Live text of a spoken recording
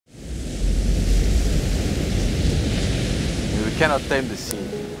cannot tame the sea.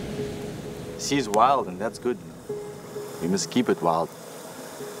 The sea is wild, and that's good. We must keep it wild.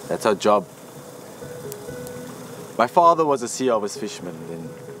 That's our job. My father was a SeaHarvest fisherman,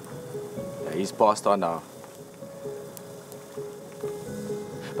 and he's passed on now.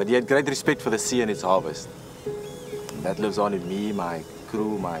 But he had great respect for the sea and its harvest. And that lives on in me, my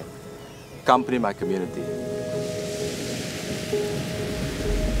crew, my company, my community.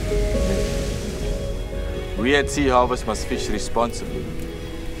 We at SeaHarvest must fish responsibly.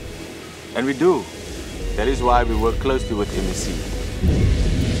 And we do. That is why we work closely with MSC.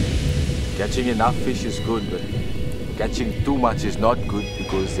 Catching enough fish is good, but catching too much is not good,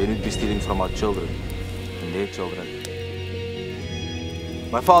 because then we'd be stealing from our children and their children.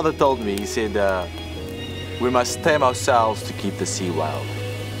 My father told me, he said, we must tame ourselves to keep the sea wild.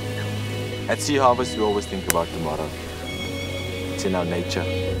 At SeaHarvest, we always think about tomorrow. It's in our nature.